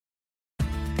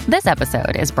This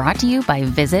episode is brought to you by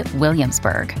Visit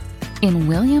Williamsburg. In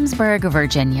Williamsburg,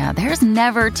 Virginia, there's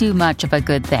never too much of a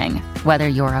good thing. Whether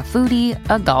you're a foodie,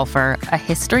 a golfer, a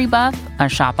history buff, a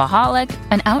shopaholic,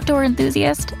 an outdoor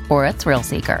enthusiast, or a thrill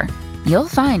seeker, you'll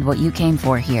find what you came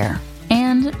for here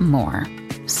and more.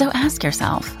 So ask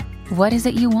yourself, what is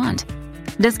it you want?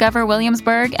 Discover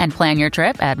Williamsburg and plan your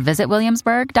trip at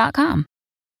visitwilliamsburg.com.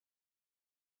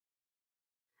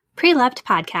 Pre-Loved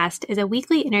Podcast is a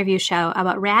weekly interview show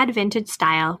about rad vintage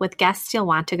style with guests you'll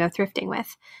want to go thrifting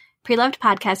with. Pre-Loved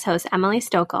Podcast host Emily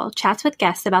Stokel chats with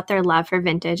guests about their love for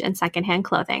vintage and secondhand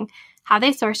clothing, how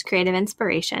they source creative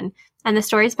inspiration, and the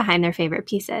stories behind their favorite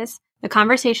pieces. The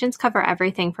conversations cover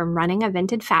everything from running a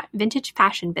vintage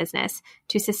fashion business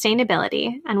to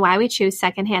sustainability and why we choose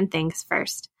secondhand things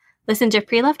first. Listen to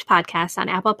Pre-Loved Podcast on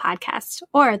Apple Podcasts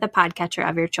or the podcatcher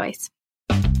of your choice.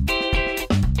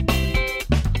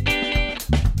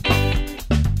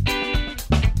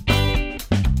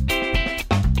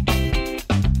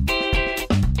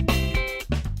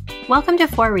 Welcome to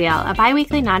For Real, a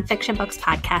bi-weekly nonfiction books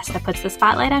podcast that puts the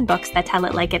spotlight on books that tell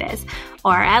it like it is,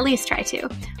 or at least try to.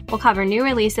 We'll cover new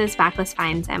releases, backlist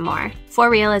finds, and more. For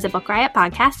Real is a Book Riot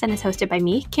podcast and is hosted by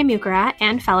me, Kim Ukura,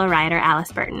 and fellow rioter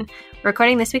Alice Burton. We're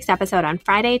recording this week's episode on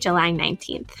Friday, July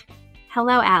 19th.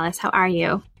 Hello, Alice. How are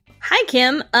you? Hi,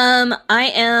 Kim.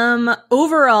 I am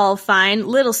overall fine,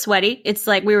 little sweaty. It's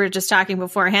like we were just talking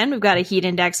beforehand. We've got a heat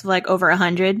index of like over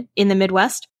 100 in the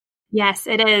Midwest. Yes,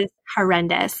 it is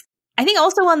horrendous. I think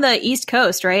also on the East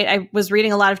Coast, right? I was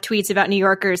reading a lot of tweets about New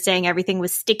Yorkers saying everything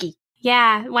was sticky.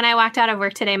 Yeah, when I walked out of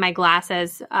work today, my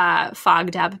glasses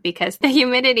fogged up because the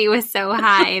humidity was so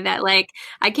high that like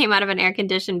I came out of an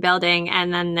air-conditioned building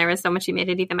and then there was so much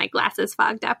humidity that my glasses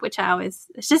fogged up, which it's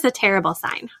just a terrible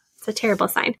sign. It's a terrible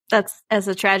sign. That's as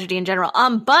a tragedy in general.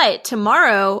 But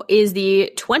tomorrow is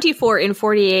the 24 in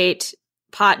 48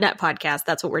 podcast.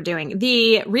 That's what we're doing.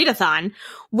 The readathon,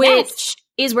 which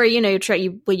is where, you know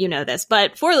this,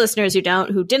 but for listeners who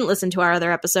didn't listen to our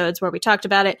other episodes where we talked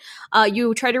about it,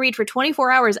 you try to read for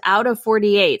 24 hours out of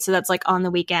 48. So that's like on the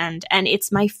weekend. And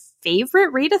it's my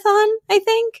favorite readathon, I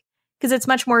think, because it's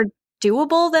much more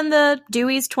doable than the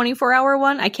Dewey's 24-hour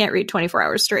one. I can't read 24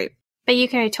 hours straight. But you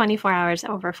can read 24 hours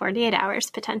over 48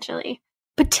 hours, potentially.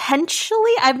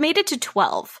 Potentially? I've made it to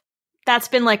 12. That's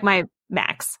been like my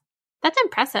max. That's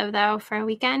impressive, though, for a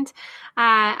weekend.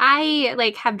 I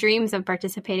have dreams of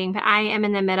participating, but I am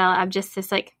in the middle of just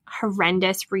this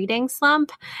horrendous reading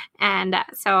slump, and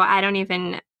so I don't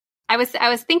even. I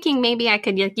was thinking maybe I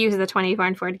could use the 24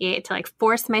 and 48 to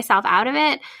force myself out of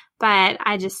it, but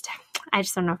I just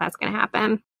don't know if that's going to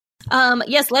happen.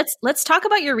 Yes, let's talk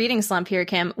about your reading slump here,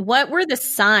 Kim. What were the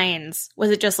signs? Was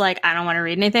it just I don't want to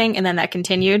read anything, and then that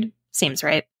continued? Seems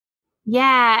right.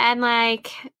 Yeah, and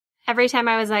every time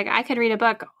I was I could read a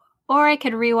book, or I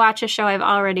could rewatch a show I've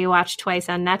already watched twice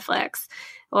on Netflix,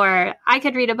 or I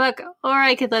could read a book, or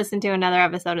I could listen to another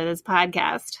episode of this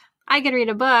podcast. I could read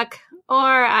a book, or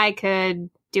I could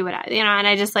do it, and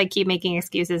I just keep making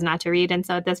excuses not to read. And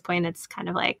so at this point, it's kind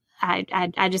of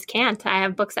I just can't. I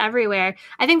have books everywhere.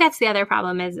 I think that's the other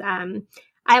problem is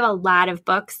I have a lot of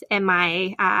books in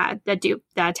my the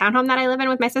townhome that I live in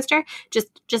with my sister, just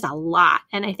a lot.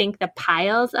 And I think the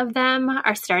piles of them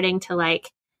are starting to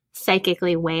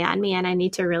psychically weigh on me, and I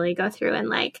need to really go through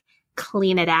and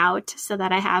clean it out so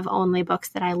that I have only books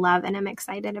that I love and am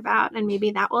excited about, and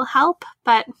maybe that will help,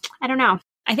 but I don't know.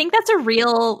 I think that's a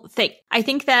real thing. I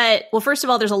think that, well, first of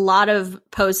all, there's a lot of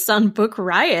posts on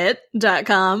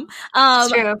bookriot.com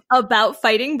about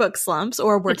fighting book slumps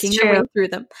or working your way through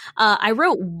them. I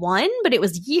wrote one, but it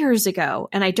was years ago,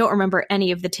 and I don't remember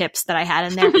any of the tips that I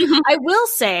had in there. I will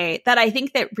say that I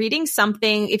think that reading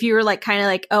something, if you were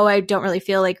oh, I don't really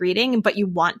feel like reading, but you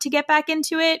want to get back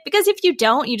into it, because if you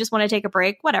don't, you just want to take a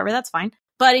break, whatever, that's fine.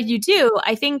 But if you do,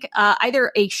 I think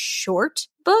either a short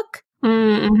book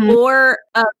or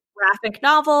a graphic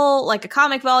novel, like a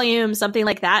comic volume, something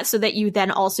like that, so that you then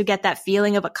also get that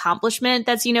feeling of accomplishment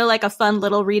that's, a fun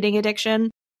little reading addiction.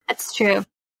 That's true.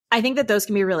 I think that those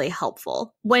can be really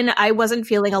helpful. When I wasn't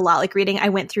feeling a lot like reading, I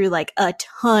went through a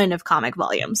ton of comic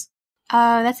volumes.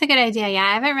 Oh, that's a good idea. Yeah,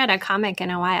 I haven't read a comic in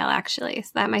a while, actually.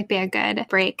 So that might be a good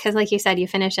break. Because like you said, you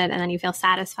finish it and then you feel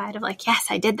satisfied of yes,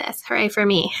 I did this. Hooray for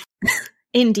me.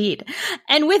 Indeed.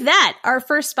 And with that, our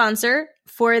first sponsor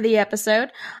for the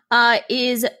episode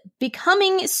is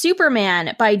Becoming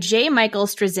Superman by J. Michael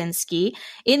Straczynski.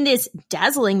 In this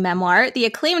dazzling memoir, the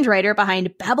acclaimed writer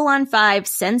behind Babylon 5,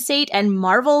 Sense8, and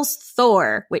Marvel's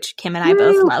Thor, which Kim and I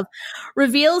both love,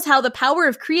 reveals how the power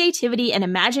of creativity and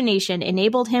imagination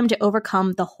enabled him to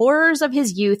overcome the horrors of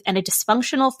his youth and a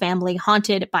dysfunctional family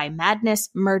haunted by madness,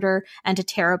 murder, and a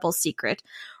terrible secret.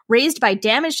 Raised by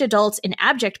damaged adults in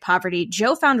abject poverty,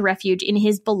 Joe found refuge in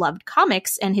his beloved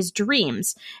comics and his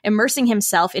dreams, immersing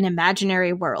himself in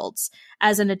imaginary worlds.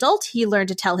 As an adult, he learned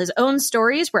to tell his own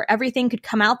stories where everything could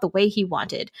come out the way he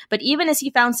wanted. But even as he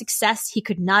found success, he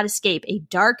could not escape a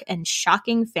dark and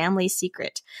shocking family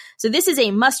secret. So this is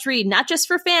a must-read, not just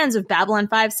for fans of Babylon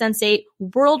 5, Sense8,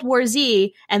 World War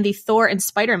Z, and the Thor and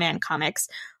Spider-Man comics.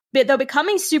 But though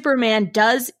Becoming Superman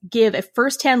does give a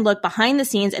first-hand look behind the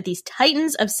scenes at these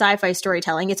titans of sci-fi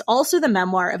storytelling, it's also the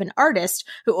memoir of an artist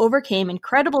who overcame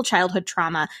incredible childhood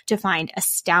trauma to find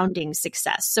astounding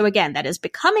success. So again, that is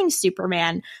Becoming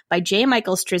Superman by J.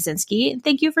 Michael Straczynski.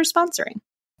 Thank you for sponsoring.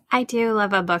 I do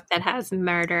love a book that has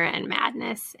murder and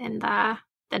madness in the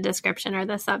description or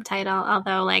the subtitle,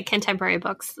 although like contemporary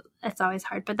books, it's always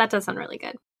hard, but that does sound really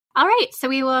good. All right, so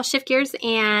we will shift gears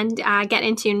and get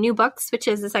into new books, which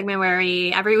is a segment where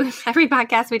every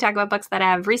podcast we talk about books that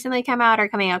have recently come out or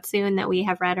coming out soon that we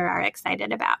have read or are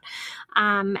excited about.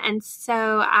 And so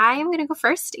I am going to go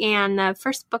first, and the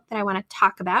first book that I want to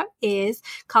talk about is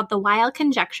called The Wild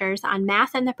Conjectures on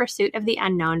Math and the Pursuit of the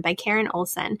Unknown by Karen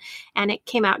Olson, and it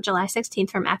came out July 16th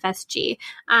from FSG.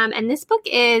 And this book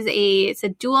is it's a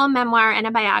dual memoir and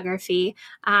a biography.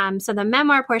 So the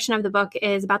memoir portion of the book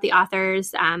is about the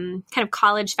author's kind of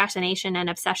college fascination and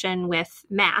obsession with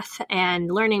math and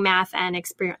learning math and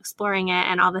exploring it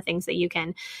and all the things that you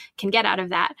can get out of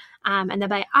that. And the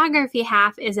biography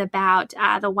half is about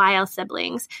the Weil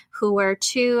siblings, who were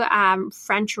two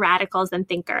French radicals and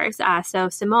thinkers. So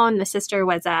Simone, the sister,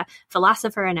 was a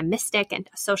philosopher and a mystic and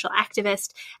a social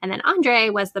activist. And then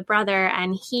Andre was the brother,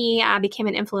 and he became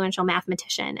an influential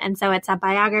mathematician. And so it's a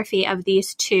biography of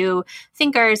these two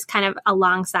thinkers kind of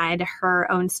alongside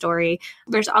her own story.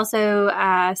 There's also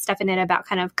stuff in it about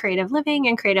kind of creative living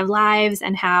and creative lives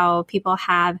and how people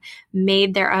have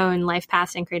made their own life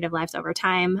paths and creative lives over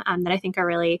time that I think are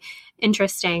really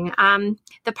interesting.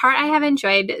 The part I have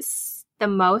enjoyed the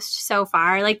most so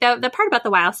far, like the part about the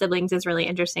Weil siblings is really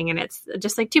interesting, and it's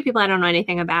just like two people I don't know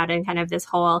anything about and kind of this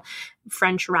whole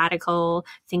French radical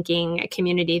thinking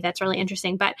community that's really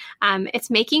interesting. But it's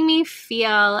making me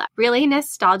feel really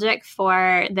nostalgic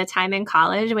for the time in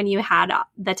college when you had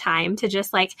the time to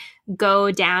just like go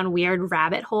down weird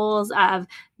rabbit holes of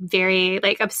very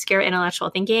like obscure intellectual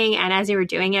thinking. And as you were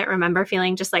doing it, remember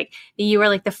feeling just like you were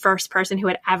like the first person who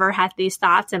had ever had these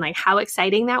thoughts and like how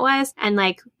exciting that was. And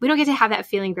like, we don't get to have that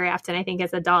feeling very often, I think,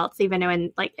 as adults, even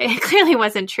when like it clearly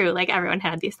wasn't true. Like everyone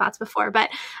had these thoughts before,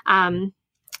 but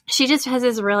she just has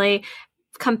this really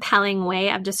compelling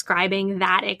way of describing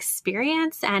that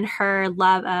experience and her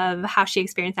love of how she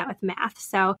experienced that with math.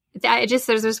 So there's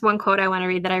this one quote I want to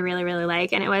read that I really, really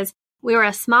like. And it was, "We were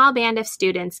a small band of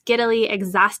students, giddily,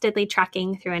 exhaustedly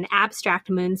trekking through an abstract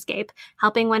moonscape,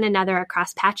 helping one another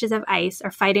across patches of ice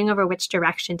or fighting over which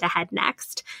direction to head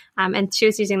next." And she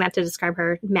was using that to describe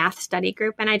her math study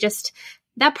group. And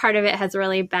that part of it has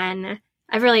really been,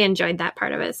 I've really enjoyed that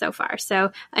part of it so far.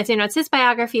 So it's his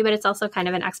biography, but it's also kind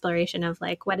of an exploration of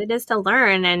like what it is to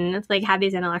learn and like have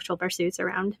these intellectual pursuits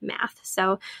around math.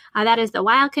 So that is The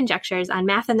Wild Conjectures on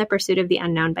Math and the Pursuit of the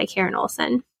Unknown by Karen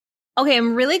Olson. Okay,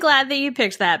 I'm really glad that you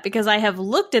picked that because I have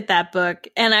looked at that book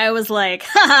and I was like,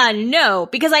 haha, no,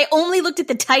 because I only looked at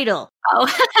the title. Oh,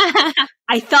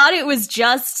 I thought it was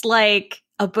just like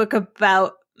a book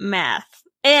about math.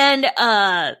 And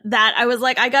that I was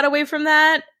like, I got away from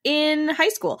that in high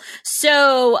school.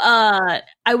 So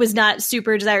I was not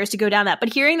super desirous to go down that.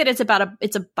 But hearing that it's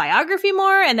a biography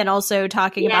more, and then also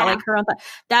talking about like her own thought,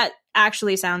 that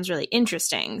actually sounds really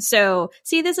interesting. So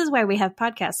see, this is why we have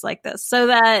podcasts like this, so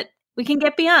that we can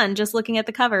get beyond just looking at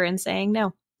the cover and saying,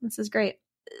 no, this is great.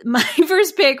 My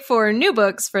first pick for new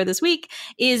books for this week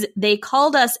is They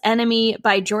Called Us Enemy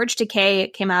by George Takei.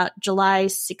 It came out July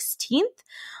 16th.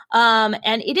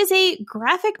 And it is a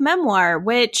graphic memoir,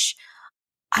 which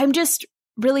I'm just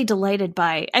really delighted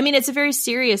by. I mean, it's a very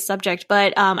serious subject,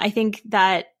 but I think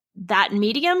that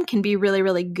medium can be really,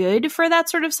 really good for that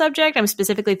sort of subject. I'm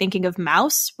specifically thinking of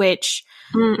Mouse, which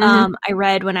I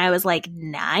read when I was like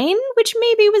 9, which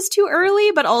maybe was too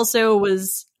early, but also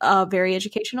was very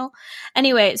educational.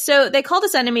 Anyway, so They Called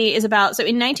Us Enemy is about, so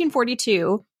in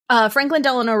 1942, Franklin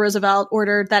Delano Roosevelt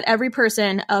ordered that every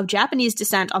person of Japanese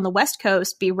descent on the West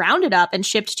Coast be rounded up and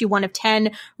shipped to one of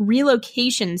 10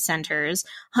 relocation centers,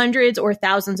 hundreds or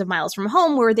thousands of miles from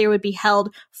home, where they would be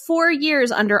held 4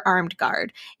 years under armed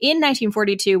guard. In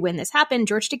 1942, when this happened,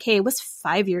 George Takei was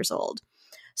 5 years old.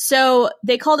 So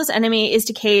They Called Us Enemy is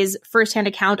Takei's firsthand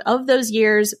account of those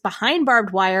years behind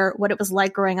barbed wire, what it was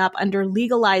like growing up under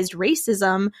legalized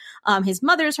racism, his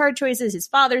mother's hard choices, his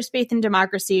father's faith in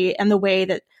democracy, and the way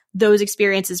that those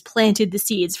experiences planted the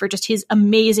seeds for just his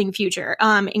amazing future.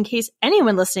 In case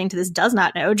anyone listening to this does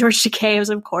not know, George Takei was,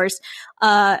 of course,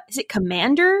 is it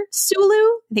Commander Sulu?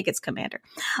 I think it's Commander.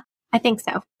 I think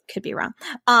so. Could be wrong,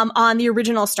 on the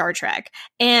original Star Trek.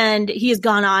 And he has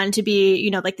gone on to be, you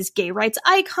know, like this gay rights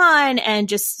icon, and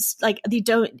just like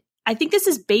I think this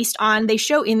is based on, they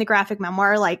show in the graphic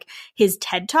memoir, like his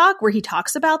TED Talk where he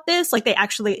talks about this, like they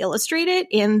actually illustrate it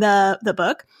in the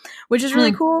book, which is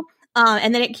really cool.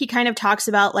 And then he kind of talks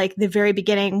about like the very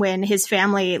beginning when his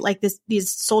family, like these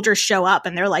soldiers show up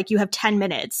and they're like, you have 10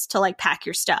 minutes to like pack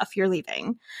your stuff, you're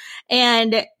leaving.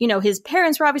 And, you know, his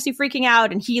parents were obviously freaking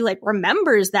out, and he like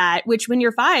remembers that, which when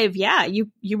you're 5, yeah,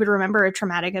 you would remember a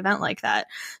traumatic event like that.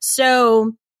 So,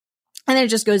 and then it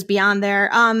just goes beyond there.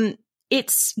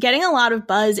 It's getting a lot of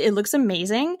buzz. It looks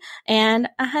amazing, and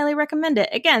I highly recommend it.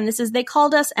 Again, this is They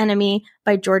Called Us Enemy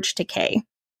by George Takei.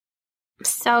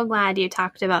 So glad you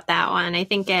talked about that one. I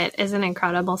think it is an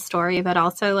incredible story, but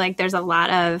also like there's a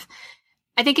lot of,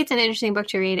 I think it's an interesting book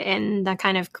to read in the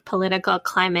kind of political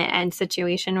climate and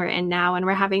situation we're in now. And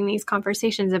we're having these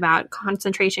conversations about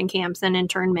concentration camps and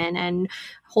internment and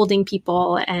holding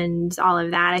people and all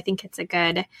of that. I think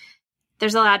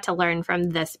there's a lot to learn from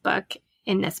this book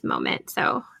in this moment.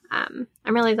 So I'm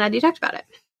really glad you talked about it.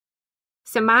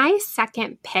 So my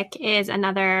second pick is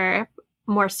another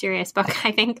more serious book,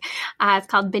 I think. It's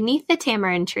called Beneath the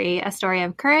Tamarind Tree, A Story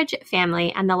of Courage,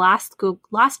 Family, and the Lost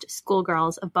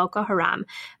Schoolgirls of Boko Haram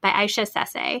by Aisha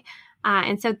Sese.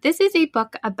 And so this is a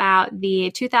book about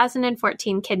the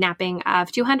 2014 kidnapping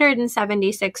of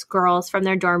 276 girls from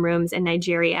their dorm rooms in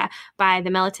Nigeria by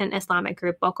the militant Islamic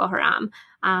group Boko Haram.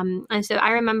 And so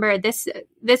I remember this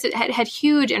had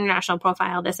huge international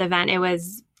profile, this event. It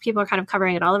was, people are kind of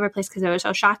covering it all over the place because it was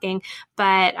so shocking.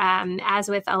 But as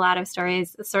with a lot of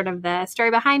stories, sort of the story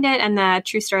behind it and the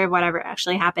true story of whatever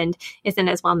actually happened isn't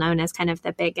as well known as kind of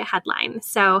the big headline.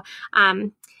 So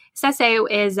Sese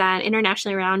is an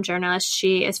internationally renowned journalist.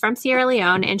 She is from Sierra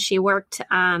Leone, and she led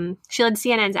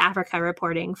CNN's Africa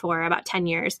reporting for about 10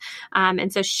 years.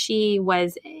 And so she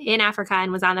was in Africa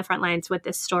and was on the front lines with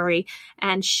this story.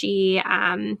 And she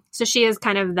is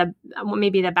kind of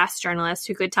maybe the best journalist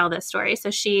who could tell this story.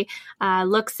 So she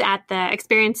looks at the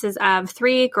experiences of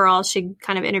 3 girls. She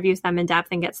kind of interviews them in depth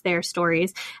and gets their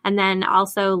stories, and then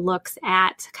also looks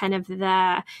at kind of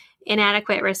the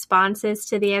inadequate responses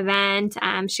to the event.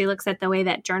 She looks at the way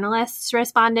that journalists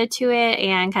responded to it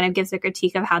and kind of gives a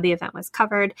critique of how the event was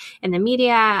covered in the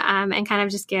media, and kind of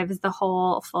just gives the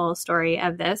whole full story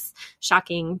of this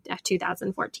shocking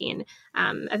 2014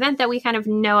 event that we kind of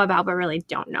know about but really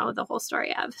don't know the whole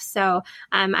story of. So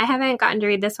I haven't gotten to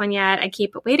read this one yet. I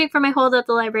keep waiting for my hold at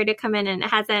the library to come in, and it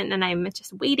hasn't, and I'm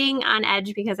just waiting on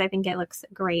edge because I think it looks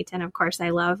great. And of course I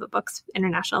love books,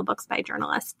 international books by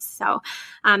journalists. So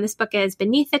this book is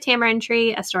Beneath the Tamarind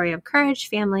Tree, A Story of Courage,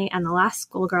 Family, and the Lost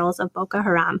Schoolgirls of Boko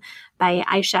Haram by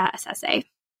Aisha Sese.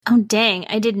 Oh, dang.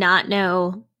 I did not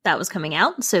know that was coming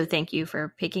out, so thank you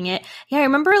for picking it. Yeah, I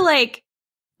remember like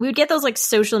we would get those like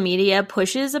social media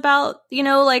pushes about, you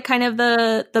know, like kind of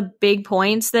the big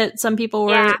points that some people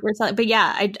were telling. But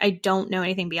yeah, I don't know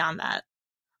anything beyond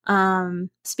that.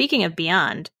 Speaking of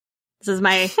beyond, this is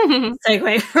my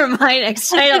segue for my next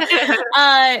title.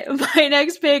 My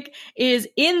next pick is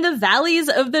In the Valleys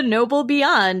of the Noble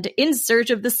Beyond, In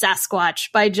Search of the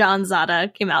Sasquatch by John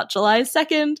Zada. Came out July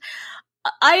 2nd.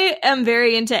 I am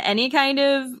very into any kind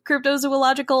of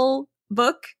cryptozoological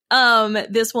book.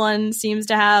 This one seems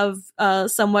to have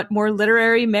somewhat more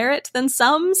literary merit than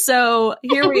some, so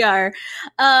here we are.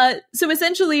 So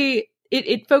essentially,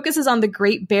 it focuses on the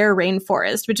Great Bear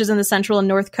Rainforest, which is in the central and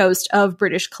north coast of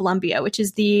British Columbia, which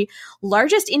is the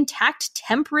largest intact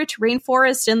temperate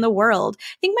rainforest in the world.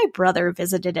 I think my brother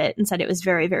visited it and said it was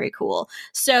very, very cool.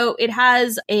 So it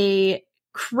has a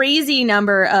crazy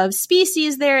number of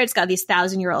species there. It's got these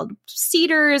 1,000-year-old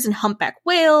cedars and humpback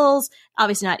whales,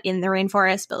 obviously not in the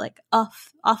rainforest, but like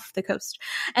off the coast.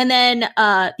 And then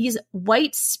these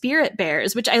white spirit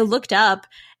bears, which I looked up,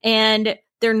 and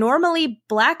they're normally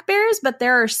black bears, but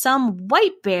there are some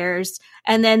white bears,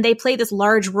 and then they play this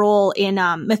large role in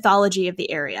mythology of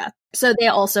the area. So they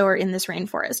also are in this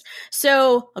rainforest.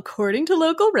 So according to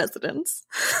local residents,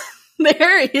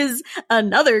 there is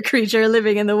another creature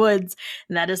living in the woods,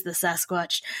 and that is the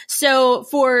Sasquatch. So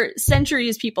for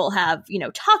centuries, people have,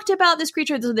 talked about this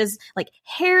creature, this like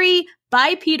hairy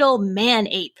bipedal man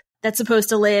ape that's supposed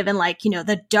to live in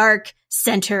the dark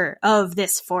center of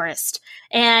this forest.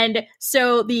 And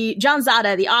so John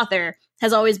Zada, the author,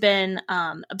 has always been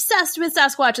obsessed with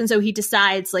Sasquatch. And so he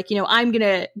decides I'm going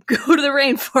to go to the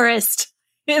rainforest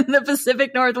in the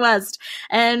Pacific Northwest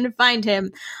and find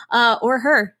him or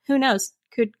her. Who knows?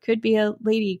 Could be a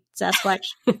lady Sasquatch.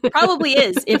 Probably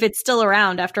is if it's still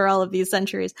around after all of these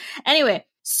centuries. Anyway.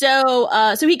 So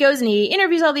he goes and he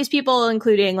interviews all these people,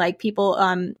 including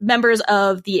members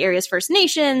of the area's First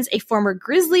Nations, a former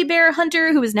grizzly bear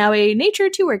hunter who is now a nature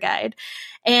tour guide.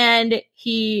 And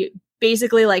he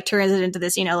basically turns it into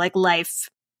this, life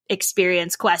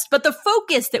experience quest. But the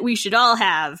focus that we should all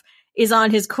have is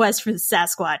on his quest for the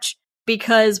Sasquatch,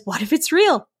 because what if it's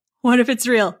real? What if it's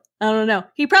real? I don't know.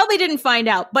 He probably didn't find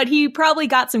out, but he probably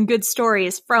got some good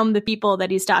stories from the people that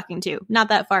he's talking to. Not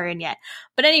that far in yet.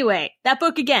 But anyway, that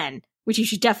book again, which you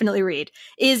should definitely read,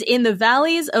 is In the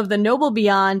Valleys of the Noble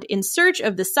Beyond, In Search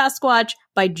of the Sasquatch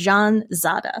by John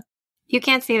Zada. You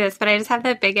can't see this, but I just have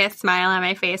the biggest smile on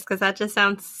my face because that just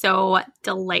sounds so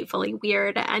delightfully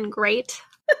weird and great.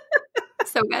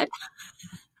 So good.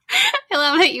 I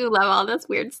love that you love all this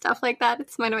weird stuff like that.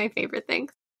 It's one of my favorite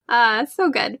things. So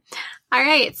good. All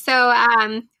right. So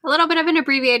a little bit of an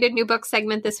abbreviated new book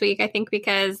segment this week, I think,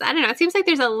 because, I don't know, it seems like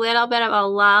there's a little bit of a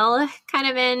lull kind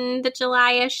of in the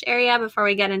July-ish area before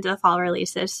we get into the fall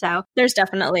releases. So there's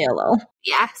definitely a lull.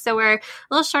 Yeah. So we're a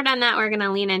little short on that. We're going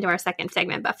to lean into our second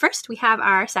segment. But first, we have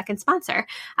our second sponsor.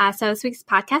 So this week's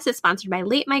podcast is sponsored by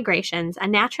Late Migrations, A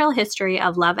Natural History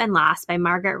of Love and Loss by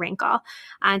Margaret Rinkle.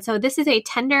 And so this is a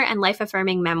tender and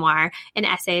life-affirming memoir in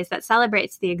essays that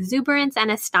celebrates the exuberance and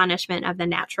astonishment of the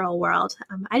natural world.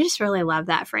 I just really love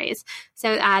that phrase.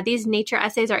 So these nature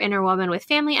essays are interwoven with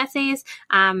family essays,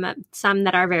 some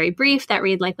that are very brief that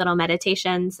read like little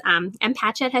meditations. And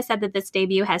Patchett has said that this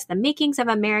debut has the makings of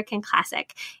American classic.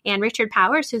 And Richard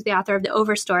Powers, who's the author of The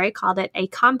Overstory, called it a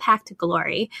compact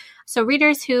glory. So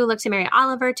readers who look to Mary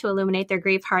Oliver to illuminate their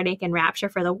grief, heartache, and rapture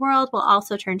for the world will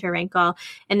also turn to Rinkle.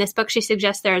 In this book, she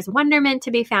suggests there is wonderment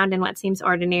to be found in what seems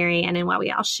ordinary and in what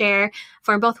we all share.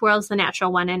 For in both worlds, the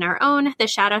natural one and our own, the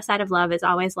shadow side of love is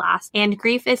always lost, and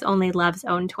grief is only love's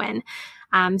own twin.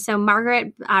 So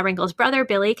Margaret Rinkle's brother,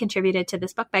 Billy, contributed to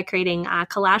this book by creating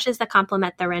collages that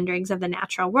complement the renderings of the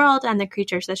natural world and the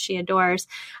creatures that she adores.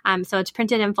 So it's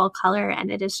printed in full color,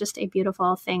 and it is just a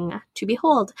beautiful thing to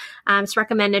behold. It's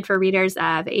recommended for readers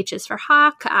of H is for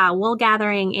Hawk, Wool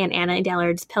Gathering, and Anna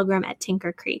Dillard's Pilgrim at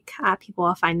Tinker Creek. People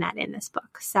will find that in this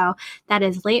book. So that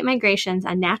is Late Migrations,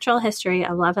 A Natural History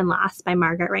of Love and Loss by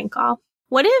Margaret Rinkle.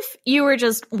 What if you were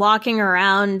just walking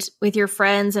around with your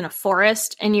friends in a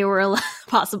forest and you were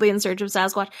possibly in search of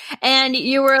Sasquatch and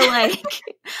you were like,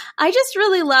 I just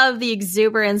really love the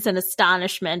exuberance and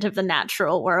astonishment of the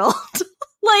natural world.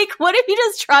 What if you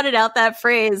just trotted out that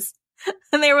phrase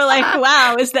and they were like,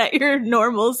 wow, is that your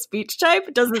normal speech type?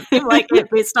 It doesn't seem like it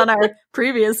based on our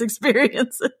previous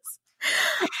experiences.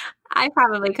 I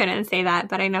probably couldn't say that,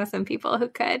 but I know some people who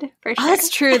could, for sure. Oh, that's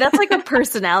true. That's like a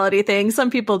personality thing. Some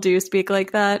people do speak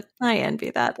like that. I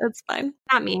envy that. That's fine.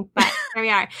 Not me, but here we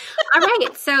are. All right.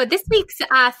 So this week's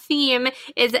theme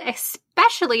is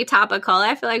especially topical.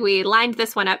 I feel like we lined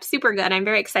this one up super good. I'm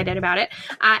very excited about it.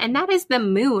 And that is the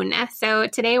moon. So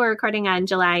today we're recording on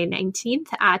July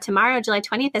 19th. Tomorrow, July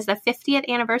 20th, is the 50th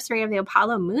anniversary of the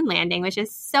Apollo moon landing, which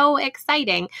is so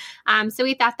exciting. So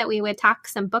we thought that we would talk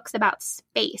some books about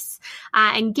space.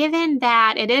 And given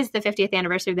that it is the 50th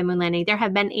anniversary of the moon landing, there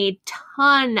have been a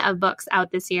ton of books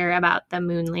out this year about the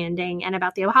moon landing and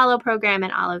about the Apollo program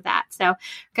and all of that. So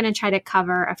we're going to try to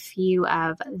cover a few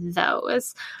of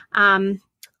those.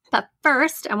 But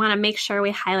first, I want to make sure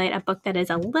we highlight a book that is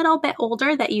a little bit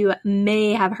older that you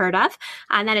may have heard of,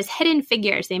 and that is Hidden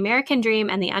Figures, The American Dream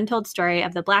and the Untold Story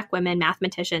of the Black Women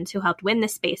Mathematicians Who Helped Win the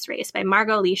Space Race by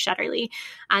Margot Lee Shetterly.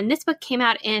 And this book came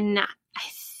out in, I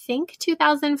think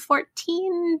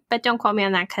 2014, but don't quote me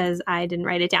on that because I didn't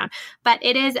write it down. But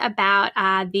it is about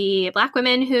the Black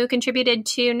women who contributed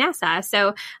to NASA.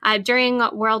 So during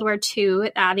World War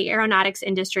II, the aeronautics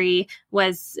industry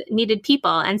needed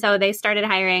people. And so they started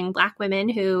hiring Black women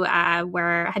who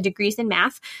had degrees in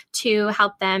math to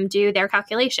help them do their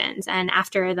calculations. And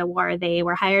after the war, they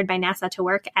were hired by NASA to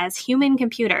work as human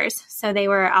computers. So they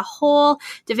were a whole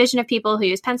division of people who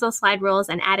used pencil slide rules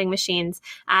and adding machines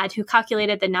who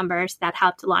calculated the numbers that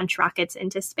helped launch rockets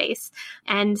into space.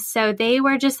 And so they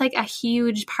were just like a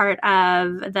huge part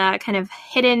of the kind of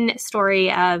hidden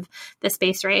story of the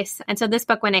space race. And so this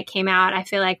book, when it came out, I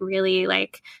feel like really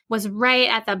was right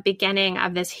at the beginning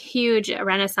of this huge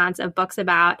renaissance of books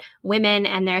about women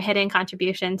and their hidden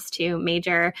contributions to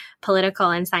major political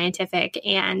and scientific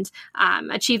and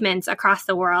achievements across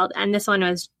the world. And this one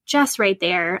was just right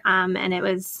there. And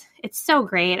it's so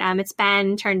great. It's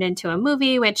been turned into a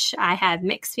movie, which I had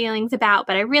mixed feelings about,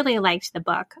 but I really liked the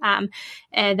book.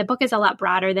 The book is a lot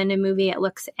broader than a movie. It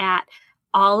looks at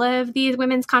all of these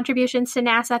women's contributions to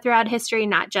NASA throughout history,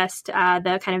 not just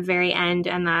the kind of very end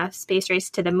and the space race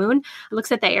to the moon. It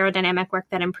looks at the aerodynamic work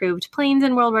that improved planes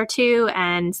in World War II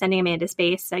and sending a man to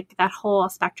space, like that whole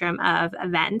spectrum of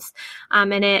events.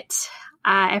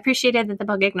 I appreciated that the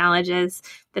book acknowledges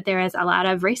that there is a lot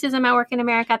of racism at work in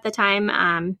America at the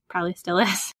time, probably still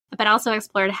is, but also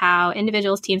explored how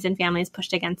individuals, teams, and families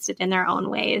pushed against it in their own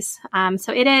ways.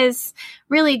 So it is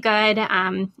really good.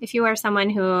 If you're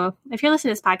listening to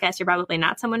this podcast, you're probably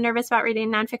not someone nervous about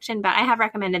reading nonfiction, but I have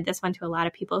recommended this one to a lot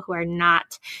of people who are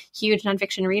not huge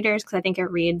nonfiction readers because I think it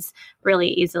reads really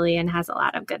easily and has a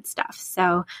lot of good stuff.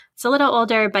 So it's a little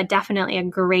older, but definitely a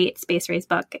great space race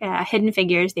book. Hidden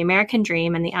Figures, The American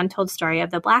Dream, and the Untold Story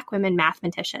of the Black Women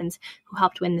Mathematicians Who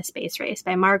Helped Win the Space Race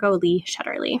by Margot Lee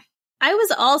Shetterly. I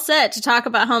was all set to talk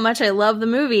about how much I love the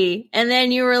movie, and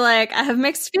then you were like, I have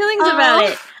mixed feelings about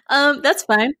it. That's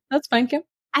fine. That's fine, Kim.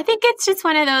 I think it's just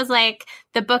one of those,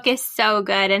 the book is so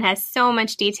good and has so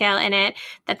much detail in it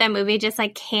that the movie just,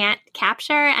 can't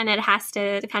capture, and it has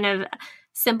to kind of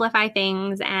simplify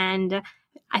things, and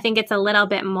I think it's a little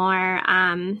bit more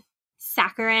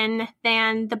saccharine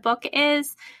than the book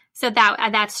is. So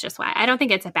that's just why. I don't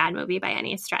think it's a bad movie by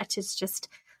any stretch. It's just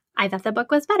I thought the book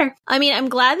was better. I mean, I'm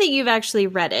glad that you've actually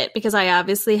read it because I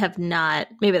obviously have not.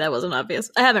 Maybe that wasn't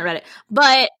obvious. I haven't read it.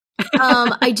 But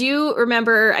I do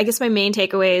remember, I guess my main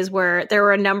takeaways were there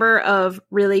were a number of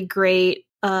really great,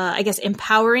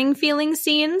 empowering feeling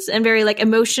scenes and very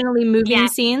emotionally moving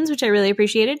scenes, which I really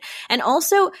appreciated. And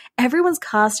also everyone's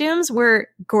costumes were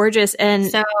gorgeous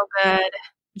and so good.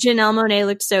 Janelle Monáe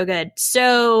looked so good.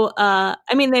 So,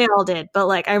 they all did, but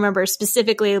I remember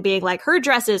specifically being her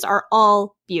dresses are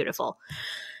all beautiful.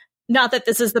 Not that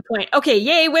this is the point. Okay,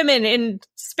 yay, women in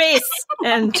space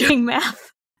and doing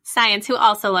math. Science, who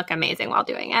also look amazing while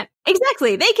doing it.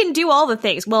 Exactly. They can do all the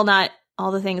things. Well, not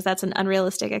all the things. That's an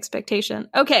unrealistic expectation.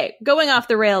 Okay, going off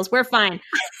the rails. We're fine.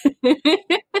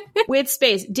 With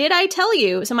space. Did I tell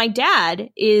you? So my dad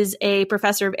is a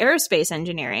professor of aerospace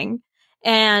engineering.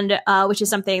 And which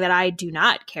is something that I do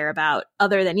not care about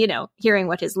other than, hearing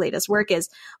what his latest work is.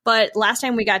 But last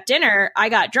time we got dinner, I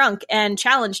got drunk and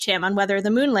challenged him on whether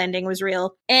the moon landing was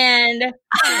real. And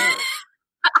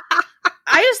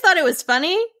I just thought it was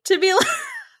funny to be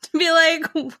like,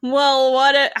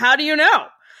 well, how do you know?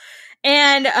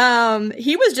 And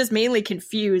he was just mainly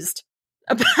confused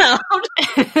about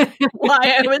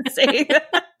why I would say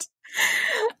that.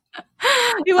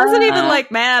 He wasn't even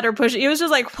mad or pushing. He was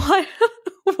just like, what?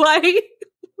 Why?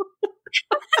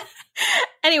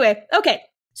 Anyway, okay.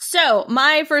 So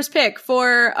my first pick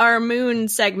for our moon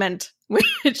segment,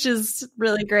 which is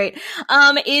really great,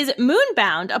 is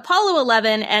Moonbound, Apollo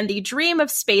 11 and the Dream of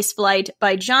Spaceflight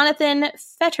by Jonathan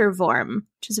Fetterworm,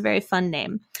 which is a very fun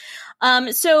name.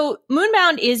 So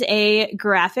Moonbound is a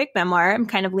graphic memoir. I'm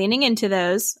kind of leaning into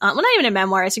those. Well, not even a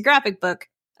memoir. It's a graphic book.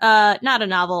 Not a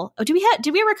novel. Oh, did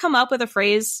we ever come up with a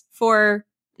phrase for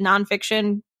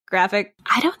nonfiction graphic?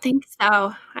 I don't think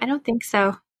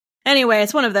so. Anyway,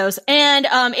 it's one of those. And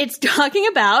it's talking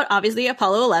about, obviously,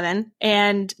 Apollo 11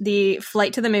 and the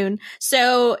flight to the moon.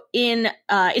 So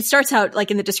it starts out,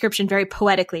 in the description, very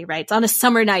poetically, right? It's on a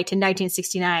summer night in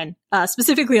 1969,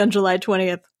 specifically on July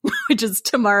 20th, which is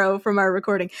tomorrow from our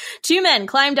recording. Two men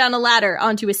climb down a ladder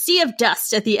onto a sea of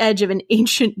dust at the edge of an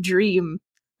ancient dream.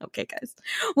 Okay, guys.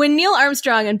 When Neil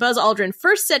Armstrong and Buzz Aldrin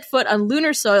first set foot on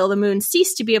lunar soil, the moon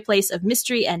ceased to be a place of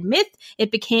mystery and myth.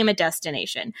 It became a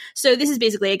destination. So this is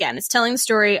basically, again, it's telling the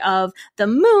story of the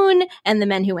moon and the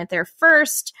men who went there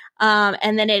first.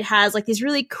 And then it has like these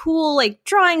really cool like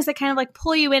drawings that kind of like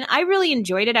pull you in. I really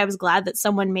enjoyed it. I was glad that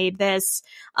someone made this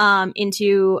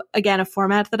into, again, a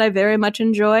format that I very much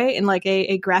enjoy in like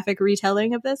a graphic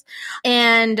retelling of this.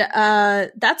 And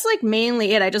that's like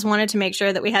mainly it. I just wanted to make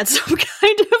sure that we had some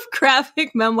kind of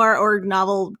graphic memoir or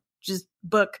novel, just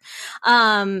book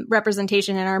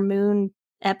representation in our Moon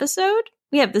episode.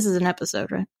 This is an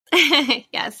episode, right?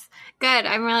 Yes. Good.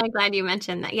 I'm really glad you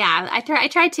mentioned that. Yeah, I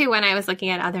tried to, when I was looking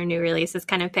at other new releases,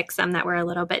 kind of pick some that were a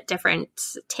little bit different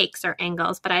takes or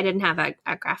angles, but I didn't have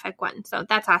a graphic one. So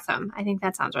that's awesome. I think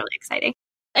that sounds really exciting.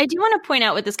 I do want to point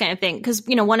out with this kind of thing, because,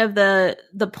 you know, one of the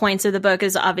points of the book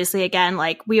is obviously, again,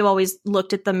 like we've always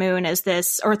looked at the moon as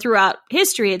this, or throughout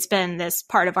history, it's been this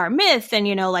part of our myth. And,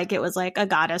 you know, like it was like a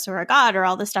goddess or a god or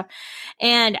all this stuff.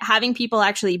 And having people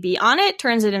actually be on it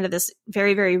turns it into this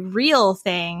very, very real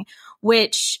thing,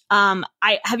 which have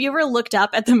you ever looked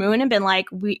up at the moon and been like,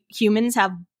 we humans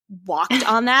have walked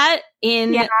on that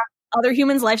in other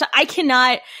humans' lives? I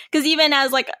cannot, because even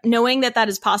as like knowing that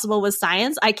is possible with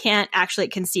science, I can't actually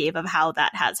conceive of how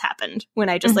that has happened when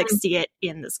I just like see it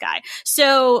in the sky.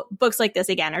 So books like this,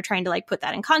 again, are trying to like put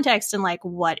that in context and like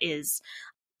what is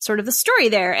sort of the story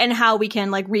there and how we can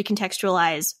like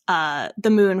recontextualize the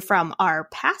moon from our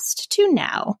past to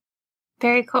now.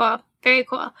 Very cool. Very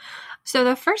cool. So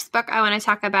the first book I want to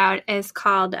talk about is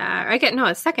called,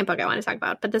 the second book I want to talk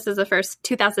about, but this is the first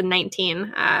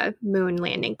 2019 moon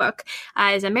landing book,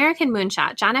 is American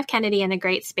Moonshot, John F. Kennedy and the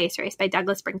Great Space Race by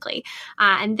Douglas Brinkley.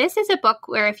 And this is a book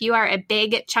where if you are a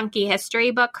big, chunky history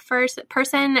book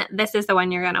person, this is the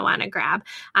one you're going to want to grab.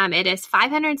 It is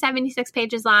 576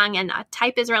 pages long and the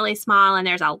type is really small and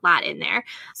there's a lot in there.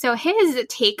 So his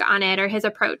take on it, or his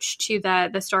approach to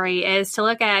the story, is to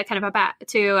look at kind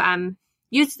of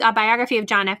use a biography of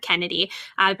John F. Kennedy,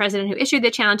 the president who issued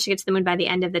the challenge to get to the moon by the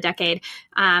end of the decade.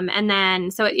 And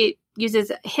then, so it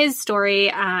uses his story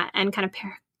and kind of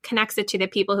connects it to the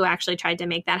people who actually tried to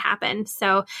make that happen.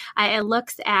 So it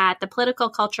looks at the political,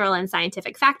 cultural, and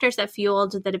scientific factors that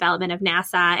fueled the development of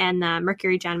NASA and the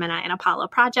Mercury, Gemini, and Apollo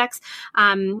projects.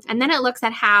 And then it looks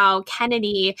at how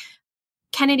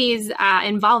Kennedy's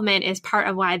involvement is part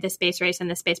of why the space race and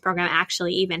the space program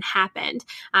actually even happened.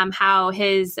 How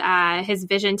his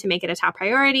vision to make it a top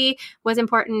priority was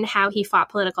important, how he fought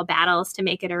political battles to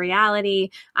make it a reality,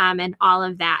 and all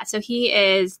of that. So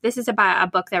this is about a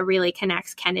book that really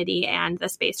connects Kennedy and the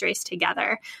space race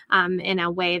together in a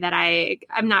way that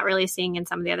I'm not really seeing in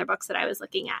some of the other books that I was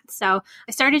looking at. So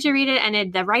I started to read it,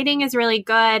 and the writing is really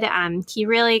good. He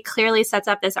really clearly sets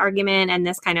up this argument and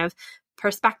this kind of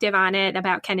perspective on it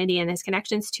about Kennedy and his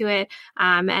connections to it.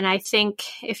 And I think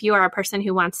if you are a person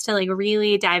who wants to like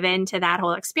really dive into that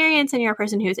whole experience and you're a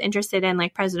person who's interested in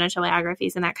like presidential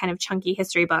biographies and that kind of chunky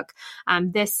history book,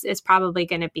 this is probably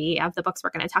going to be, of the books we're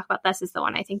going to talk about, this is the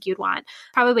one I think you'd want.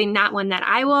 Probably not one that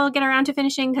I will get around to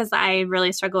finishing because I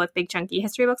really struggle with big chunky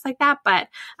history books like that, but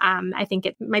I think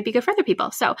it might be good for other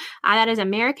people. So that is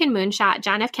American Moonshot,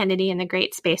 John F. Kennedy and the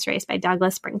Great Space Race by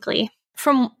Douglas Brinkley.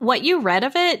 From what you read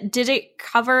of it, did it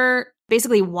cover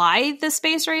basically why the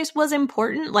space race was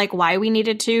important? Like why we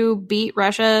needed to beat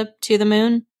Russia to the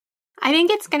moon? I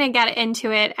think it's going to get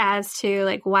into it as to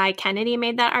like why Kennedy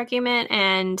made that argument.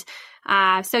 And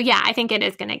so, yeah, I think it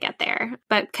is going to get there,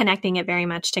 but connecting it very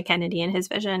much to Kennedy and his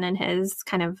vision and his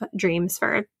kind of dreams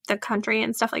for the country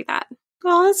and stuff like that.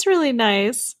 Oh, that's really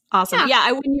nice. Awesome.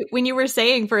 Yeah, when you were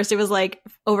saying first it was like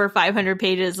over 500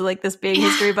 pages, like this big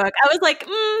history book, I was like,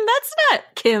 that's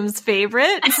not Kim's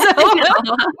favorite. So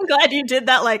I'm glad you did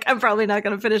that. Like, I'm probably not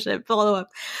going to finish it. Follow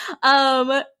up.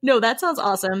 No, that sounds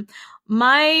awesome.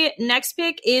 My next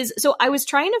pick is, so I was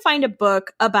trying to find a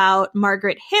book about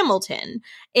Margaret Hamilton,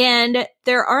 and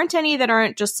there aren't any that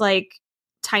aren't just like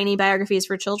tiny biographies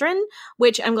for children,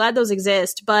 which I'm glad those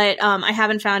exist, but I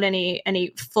haven't found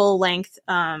any full-length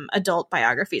adult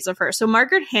biographies of her. So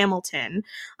Margaret Hamilton,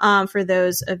 for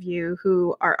those of you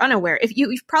who are unaware,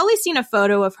 you've probably seen a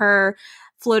photo of her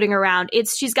floating around.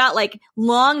 She's got like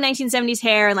long 1970s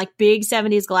hair and like big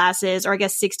 70s glasses, or I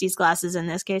guess 60s glasses in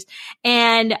this case.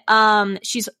 And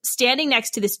she's standing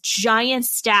next to this giant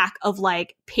stack of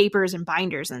like papers and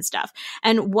binders and stuff.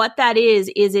 And what that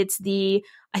is it's the,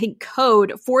 I think,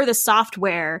 code for the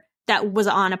software that was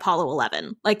on Apollo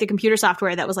 11, like the computer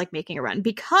software that was like making a run,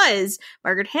 because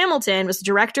Margaret Hamilton was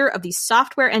director of the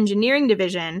software engineering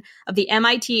division of the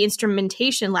MIT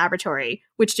Instrumentation Laboratory,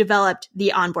 which developed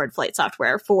the onboard flight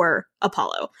software for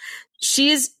Apollo.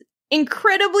 She's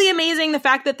incredibly amazing. The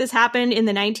fact that this happened in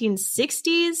the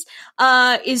 1960s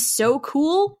is so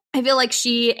cool. I feel like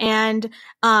she and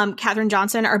Katherine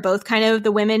Johnson are both kind of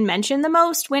the women mentioned the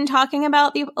most when talking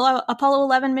about the Apollo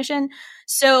 11 mission.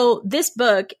 So this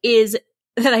book is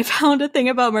that I found a thing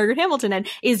about Margaret Hamilton in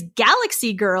is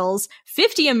Galaxy Girls,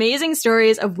 50 Amazing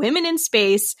Stories of Women in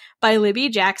Space by Libby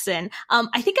Jackson.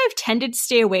 I think I've tended to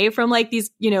stay away from like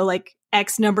these, you know, like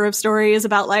X number of stories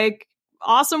about like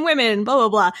awesome women, blah, blah,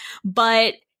 blah.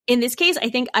 But in this case, I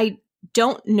think I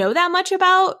don't know that much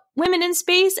about women in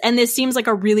space, and this seems like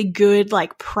a really good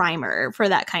like primer for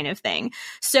that kind of thing.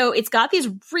 So it's got these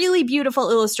really beautiful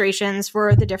illustrations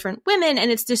for the different women, and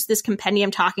it's just this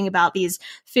compendium talking about these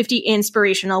 50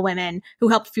 inspirational women who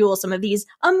helped fuel some of these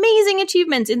amazing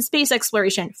achievements in space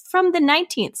exploration from the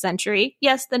 19th century.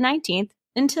 Yes, the 19th.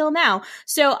 Until now.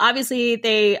 So obviously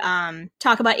they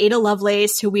talk about Ada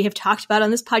Lovelace, who we have talked about on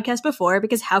this podcast before,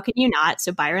 because how can you not?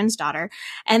 So Byron's daughter.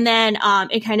 And then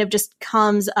it kind of just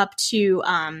comes up to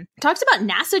talks about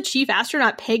NASA chief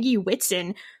astronaut Peggy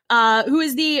Whitson, who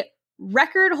is the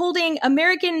record-holding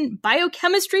American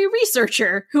biochemistry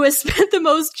researcher who has spent the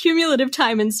most cumulative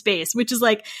time in space, which is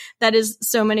like, that is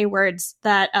so many words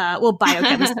that, well,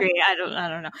 biochemistry, I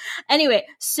don't know. Anyway,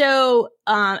 so,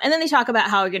 and then they talk about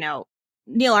how, you know,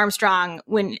 Neil Armstrong,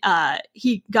 when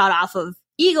he got off of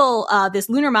Eagle, this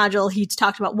lunar module, he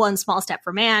talked about one small step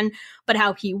for man, but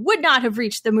how he would not have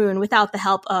reached the moon without the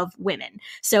help of women.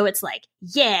 So it's like,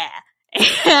 yeah.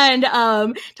 And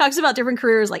talks about different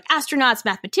careers like astronauts,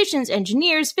 mathematicians,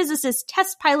 engineers, physicists,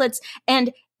 test pilots,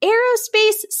 and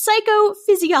aerospace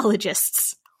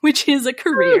psychophysiologists, which is a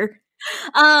career.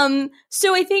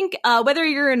 So I think, whether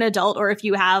you're an adult or if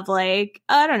you have like,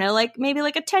 I don't know, like maybe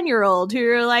like a 10-year-old who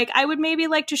you're like, I would maybe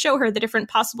like to show her the different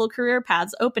possible career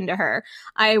paths open to her,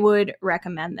 I would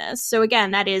recommend this. So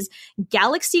again, that is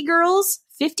Galaxy Girls,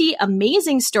 50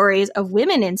 Amazing Stories of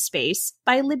Women in Space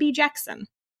by Libby Jackson.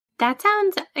 That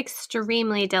sounds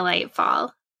extremely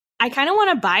delightful. I kind of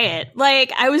want to buy it.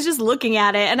 Like, I was just looking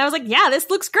at it and I was like, yeah, this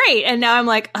looks great. And now I'm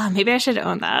like, oh, maybe I should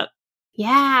own that.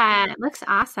 Yeah, it looks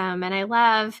awesome. And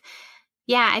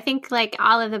I think like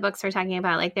all of the books we're talking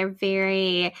about, like they're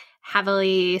very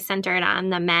heavily centered on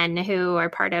the men who are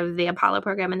part of the Apollo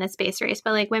program and the space race.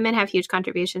 But like women have huge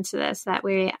contributions to this that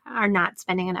we are not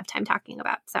spending enough time talking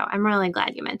about. So I'm really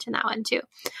glad you mentioned that one too.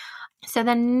 So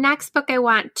the next book I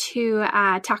want to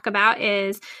talk about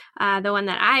is the one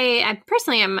that I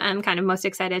personally am kind of most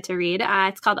excited to read.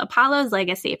 It's called Apollo's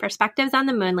Legacy, Perspectives on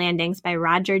the Moon Landings by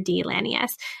Roger D.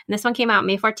 Lanius. And this one came out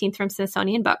May 14th from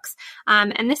Smithsonian Books.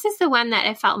 And this is the one that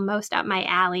it felt most up my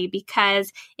alley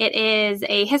because it is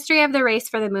a history of the race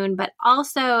for the moon, but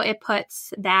also it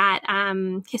puts that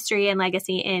history and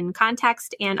legacy in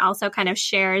context and also kind of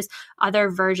shares other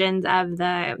versions of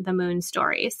the moon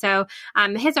story. So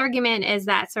his argument is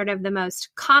that sort of the most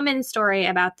common story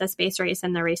about the space race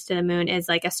and the race to the moon is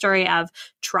like a story of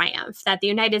triumph, that the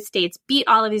United States beat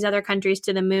all of these other countries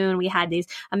to the moon. We had these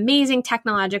amazing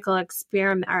technological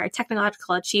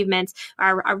achievements,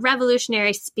 our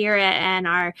revolutionary spirit and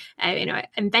our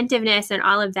inventiveness and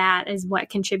all of that is what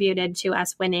contributed to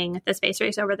us winning the space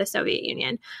race over the Soviet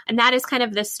Union. And that is kind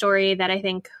of the story that I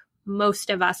think most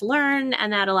of us learn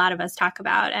and that a lot of us talk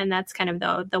about. And that's kind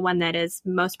of the one that is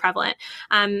most prevalent.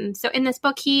 So in this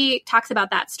book, he talks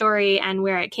about that story and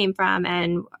where it came from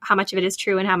and how much of it is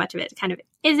true and how much of it kind of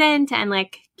isn't, and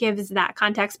like gives that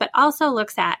context, but also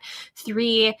looks at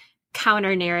 3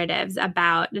 counter narratives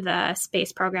about the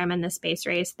space program and the space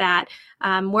race that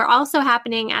were also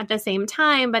happening at the same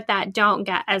time, but that don't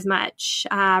get as much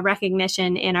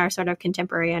recognition in our sort of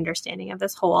contemporary understanding of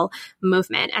this whole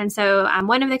movement. And so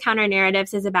one of the counter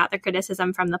narratives is about the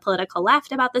criticism from the political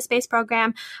left about the space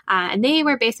program. And they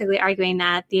were basically arguing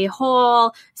that the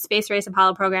whole space race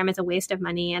Apollo program is a waste of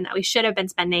money and that we should have been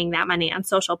spending that money on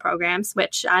social programs,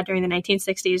 which during the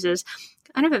 1960s is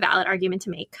kind of a valid argument to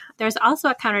make. There's also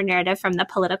a counter narrative from the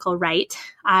political right,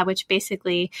 which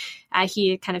basically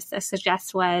he kind of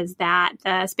suggests was that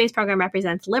the space program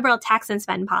represents liberal tax and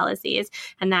spend policies,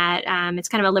 and that it's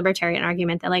kind of a libertarian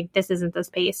argument that like this isn't the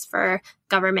space for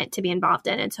government to be involved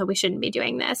in, and so we shouldn't be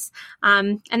doing this.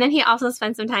 And then he also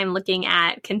spent some time looking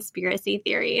at conspiracy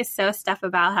theories, so stuff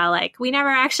about how like we never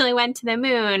actually went to the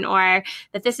moon, or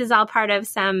that this is all part of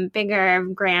some bigger,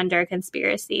 grander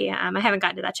conspiracy. I haven't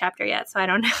gotten to that chapter yet, so I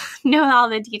don't know all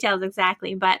the details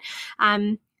exactly, but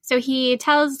so he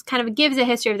gives a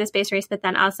history of the space race, but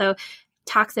then also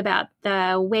talks about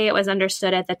the way it was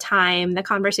understood at the time, the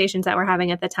conversations that we're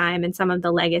having at the time, and some of the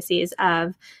legacies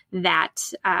of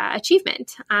that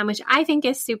achievement, which I think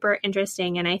is super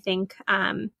interesting. And I think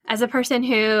as a person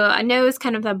who knows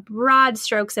kind of the broad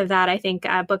strokes of that, I think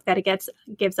a book that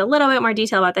gives a little bit more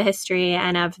detail about the history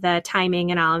and of the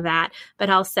timing and all of that, but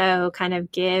also kind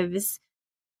of gives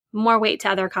more weight to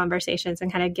other conversations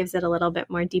and kind of gives it a little bit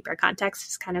more deeper context.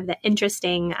 It's kind of the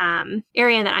interesting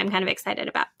area that I'm kind of excited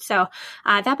about. So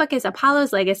that book is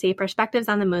Apollo's Legacy, Perspectives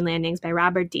on the Moon Landings by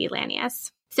Robert D.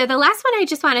 Lanius. So the last one I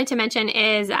just wanted to mention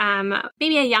is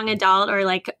maybe a young adult or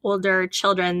like older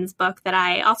children's book that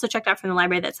I also checked out from the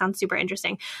library that sounds super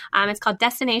interesting. It's called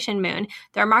Destination Moon,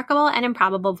 The Remarkable and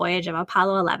Improbable Voyage of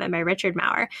Apollo 11 by Richard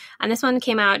Maurer. And this one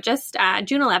came out just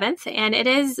June 11th, and it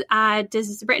is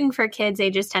written for kids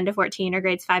ages 10 to 14 or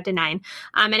grades 5 to 9.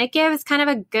 And it gives kind of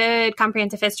a good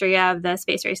comprehensive history of the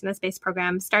space race and the space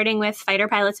program, starting with fighter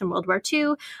pilots in World War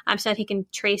II, so that he can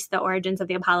trace the origins of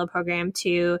the Apollo program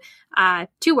to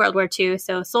World War II.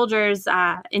 So soldiers,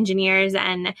 engineers,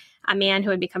 and a man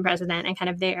who would become president, and kind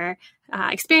of their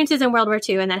experiences in World War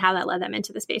II, and then how that led them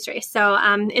into the space race. So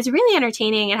it's really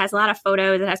entertaining. It has a lot of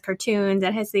photos. It has cartoons.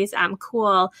 It has these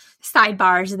cool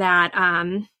sidebars that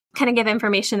kind of give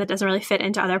information that doesn't really fit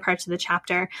into other parts of the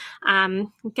chapter.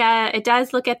 It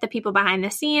does look at the people behind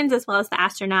the scenes as well as the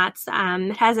astronauts.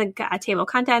 It has a table of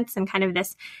contents and kind of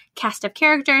this cast of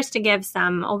characters to give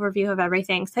some overview of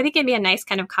everything. So I think it'd be a nice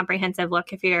kind of comprehensive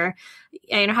look if you're,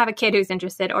 have a kid who's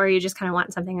interested, or you just kind of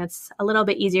want something that's a little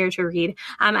bit easier to read.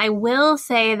 I will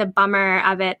say the bummer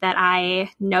of it that I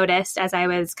noticed as I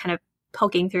was kind of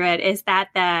poking through it is that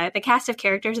the cast of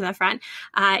characters in the front,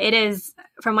 it is,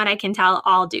 from what I can tell,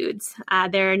 all dudes.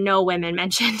 There are no women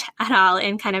mentioned at all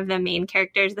in kind of the main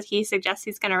characters that he suggests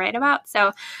he's going to write about.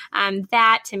 So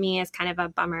that to me is kind of a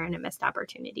bummer and a missed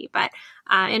opportunity. But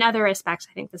in other respects,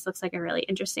 I think this looks like a really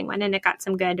interesting one, and it got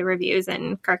some good reviews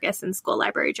in Kirkus and School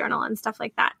Library Journal and stuff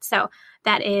like that. So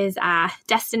that is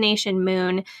Destination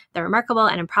Moon, The Remarkable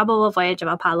and Improbable Voyage of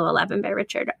Apollo 11 by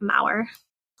Richard Maurer.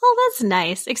 Oh, that's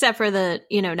nice. Except for the,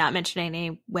 not mentioning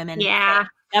any women. Yeah.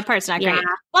 That part's not great.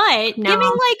 But giving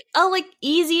a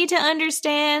easy to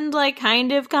understand,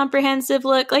 kind of comprehensive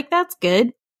look, that's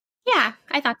good. Yeah,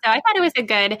 I thought so. I thought it was a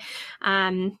good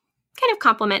kind of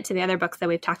compliment to the other books that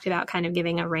we've talked about, kind of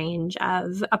giving a range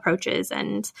of approaches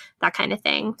and that kind of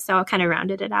thing. So it kind of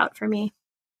rounded it out for me.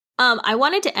 I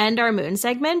wanted to end our moon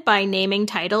segment by naming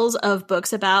titles of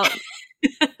books about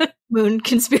moon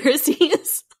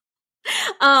conspiracies.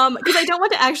 Because I don't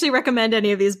want to actually recommend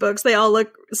any of these books. They all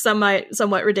look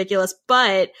somewhat ridiculous.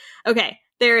 But, okay,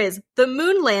 there is The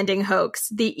Moon Landing Hoax,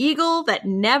 The Eagle That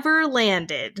Never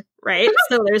Landed, right?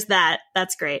 So there's that.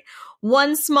 That's great.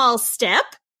 One Small Step,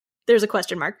 there's a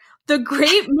question mark. The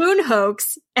Great Moon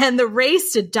Hoax, and The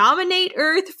Race to Dominate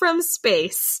Earth from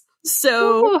Space.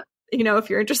 So... Ooh. If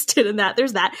you're interested in that,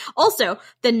 there's that. Also,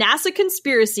 The NASA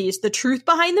Conspiracies, The Truth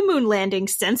Behind the Moon Landing,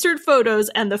 Censored Photos,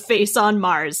 and The Face on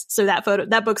Mars. So that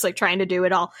book's trying to do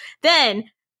it all. Then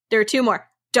there are two more.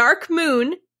 Dark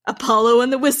Moon, Apollo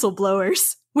and the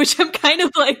Whistleblowers, which I'm kind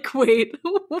of wait,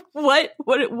 what?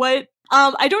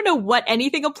 I don't know what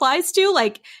anything applies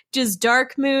to, just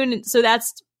Dark Moon. So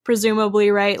that's presumably,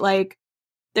 right,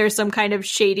 there's some kind of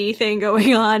shady thing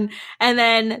going on. And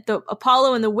then the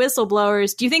Apollo and the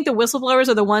whistleblowers. Do you think the whistleblowers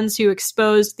are the ones who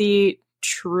exposed the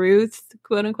truth,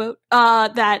 quote unquote,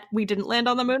 that we didn't land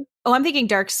on the moon? Oh, I'm thinking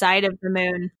Dark Side of the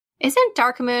Moon. Isn't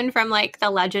Dark Moon from The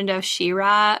Legend of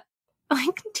She-Ra,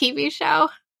 TV show?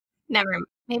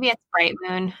 Maybe it's Bright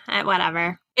Moon.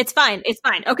 Whatever. It's fine.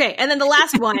 Okay. And then the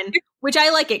last one, which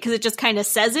I like it because it just kind of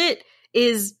says it,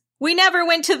 is We Never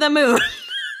Went to the Moon.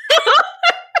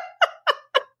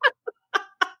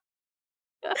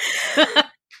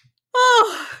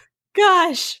 Oh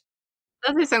gosh,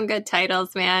 those are some good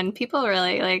titles, man. People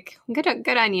really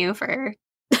good on you for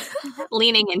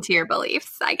leaning into your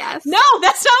beliefs, I guess. No,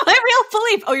 that's not my real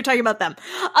belief. Oh, you're talking about them.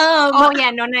 Oh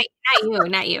yeah, no, not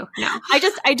you. No,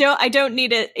 I don't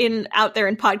need it out there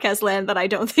in podcast land that I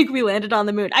don't think we landed on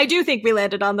the moon. I do think we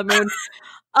landed on the moon.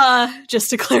 Just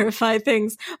to clarify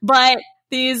things, but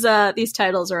these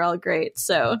titles are all great.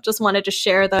 So just wanted to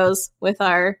share those with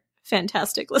our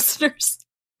fantastic listeners.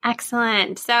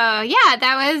 Excellent. So yeah,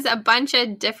 that was a bunch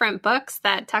of different books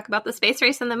that talk about the space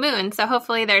race and the moon. So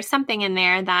hopefully there's something in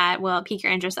there that will pique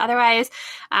your interest. Otherwise,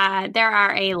 there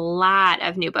are a lot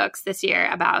of new books this year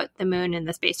about the moon and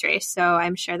the space race. So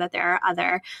I'm sure that there are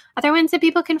other ones that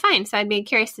people can find. So I'd be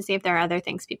curious to see if there are other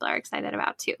things people are excited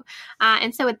about too.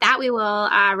 And so with that, we will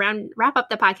wrap up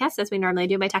the podcast as we normally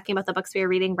do by talking about the books we are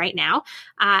reading right now.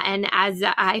 And as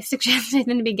I suggested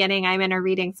in the beginning, I'm in a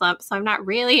reading slump, so I'm not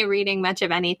really reading much of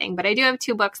anything. But I do have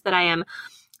 2 books that I am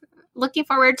looking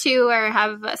forward to or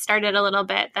have started a little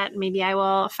bit that maybe I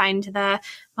will find the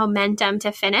momentum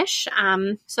to finish.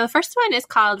 So the first one is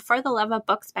called For the Love of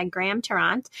Books by Graham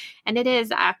Tarrant. And it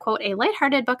is, quote, a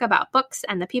lighthearted book about books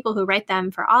and the people who write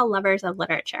them for all lovers of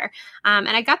literature. And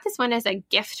I got this one as a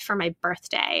gift for my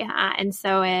birthday. And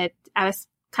so I was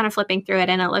kind of flipping through it,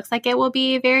 and it looks like it will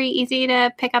be very easy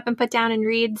to pick up and put down and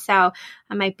read. So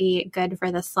it might be good for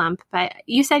the slump. But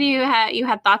you said you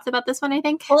had thoughts about this one, I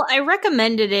think? Well, I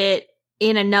recommended it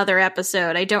in another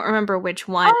episode. I don't remember which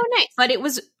one. Oh, nice. But it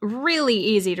was really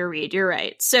easy to read. You're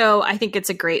right. So I think it's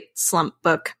a great slump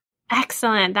book.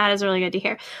 Excellent. That is really good to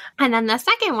hear. And then the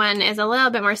second one is a little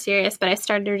bit more serious, but I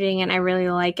started reading it and I really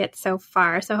like it so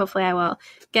far. So hopefully I will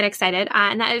get excited.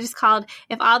 And that is called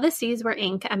If All the Seas Were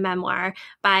Ink, a memoir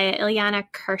by Ileana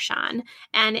Kirshon.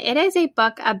 And it is a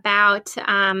book about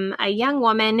a young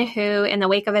woman who, in the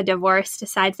wake of a divorce,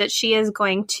 decides that she is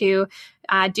going to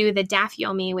do the Daf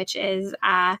Yomi, which is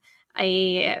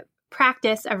a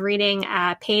practice of reading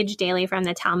a page daily from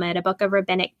the Talmud, a book of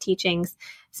rabbinic teachings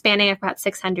spanning about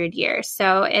 600 years.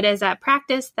 So it is a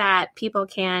practice that people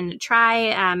can try,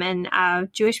 and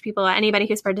Jewish people, anybody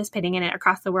who's participating in it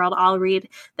across the world, all read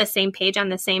the same page on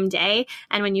the same day.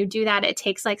 And when you do that, it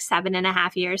takes like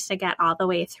 7.5 years to get all the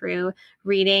way through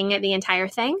reading the entire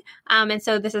thing. And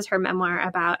so this is her memoir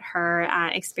about her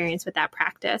experience with that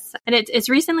practice. And it's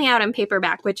recently out in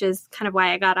paperback, which is kind of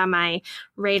why I got on my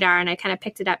radar and I kind of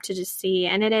picked it up to just see.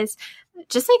 And it is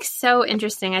just like so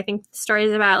interesting. I think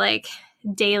stories about like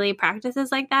daily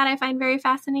practices like that I find very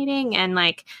fascinating, and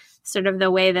like sort of the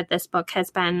way that this book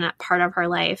has been part of her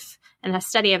life, and the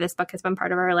study of this book has been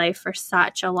part of her life for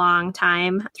such a long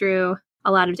time through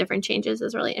a lot of different changes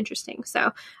is really interesting.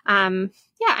 So yeah,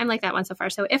 I like that one so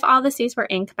far. So If All the Seas Were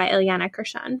Ink by Ileana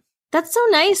Kirshon. That's so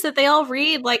nice that they all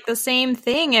read like the same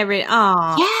thing every. Oh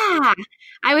yeah,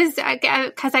 I was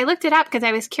because I looked it up because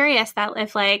I was curious that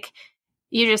if like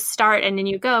you just start and then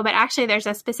you go, but actually there's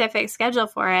a specific schedule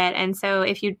for it. And so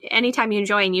anytime you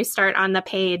join, you start on the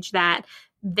page that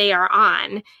they are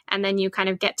on, and then you kind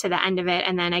of get to the end of it.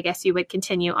 And then I guess you would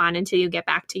continue on until you get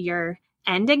back to your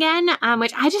end again,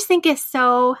 which I just think is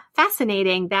so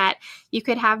fascinating that you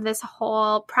could have this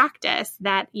whole practice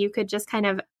that you could just kind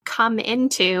of come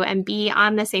into and be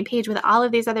on the same page with all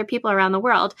of these other people around the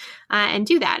world and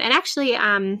do that. And actually,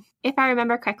 if I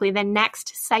remember correctly, the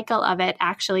next cycle of it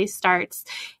actually starts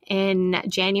in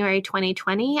January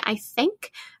 2020, I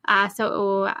think.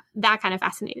 So that kind of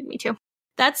fascinated me too.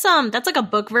 That's like a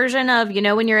book version of,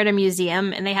 when you're at a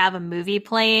museum and they have a movie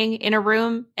playing in a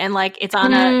room and like it's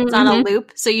on a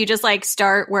loop. So you just like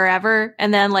start wherever,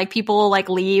 and then like people like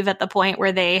leave at the point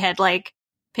where they had like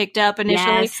picked up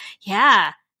initially. Yes.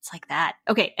 Yeah. It's like that.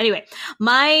 Okay. Anyway,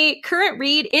 my current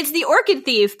read is The Orchid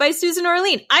Thief by Susan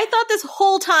Orlean. I thought this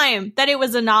whole time that it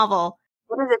was a novel.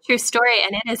 It is a true story,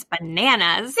 and it is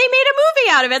bananas. They made a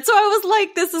movie out of it. So I was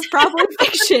like, this is probably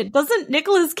fiction. Doesn't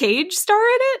Nicolas Cage star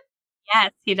in it?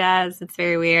 Yes, he does. It's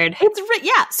very weird.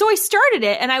 Yeah. So I started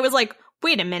it and I was like,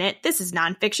 wait a minute, this is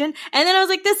nonfiction. And then I was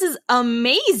like, this is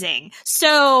amazing.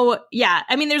 So yeah,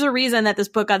 I mean, there's a reason that this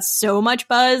book got so much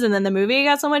buzz and then the movie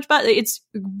got so much buzz. It's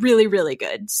really, really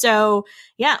good. So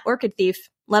yeah, Orchid Thief,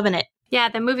 loving it. Yeah,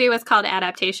 the movie was called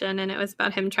Adaptation, and it was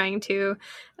about him trying to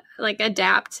like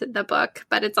adapt the book,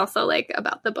 but it's also like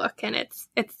about the book, and it's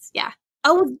yeah.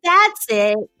 Oh, that's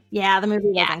it. Yeah, the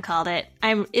movie wasn't called it.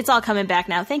 It's all coming back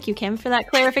now. Thank you, Kim, for that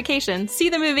clarification. See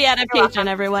the movie Adaptation,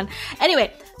 everyone.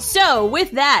 Anyway, so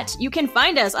with that, you can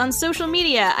find us on social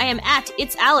media. I am at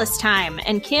It's Alice Time,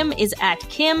 and Kim is at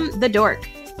Kim the Dork.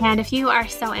 And if you are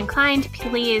so inclined,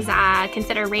 please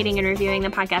consider rating and reviewing the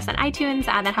podcast on iTunes.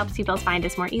 That helps people find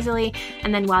us more easily.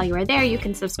 And then while you are there, you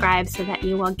can subscribe so that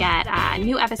you will get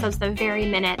new episodes the very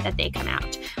minute that they come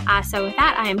out. So with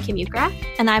that, I am Kim Ukra.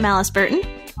 And I'm Alice Burton.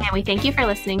 And we thank you for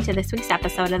listening to this week's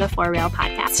episode of the For Real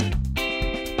Podcast.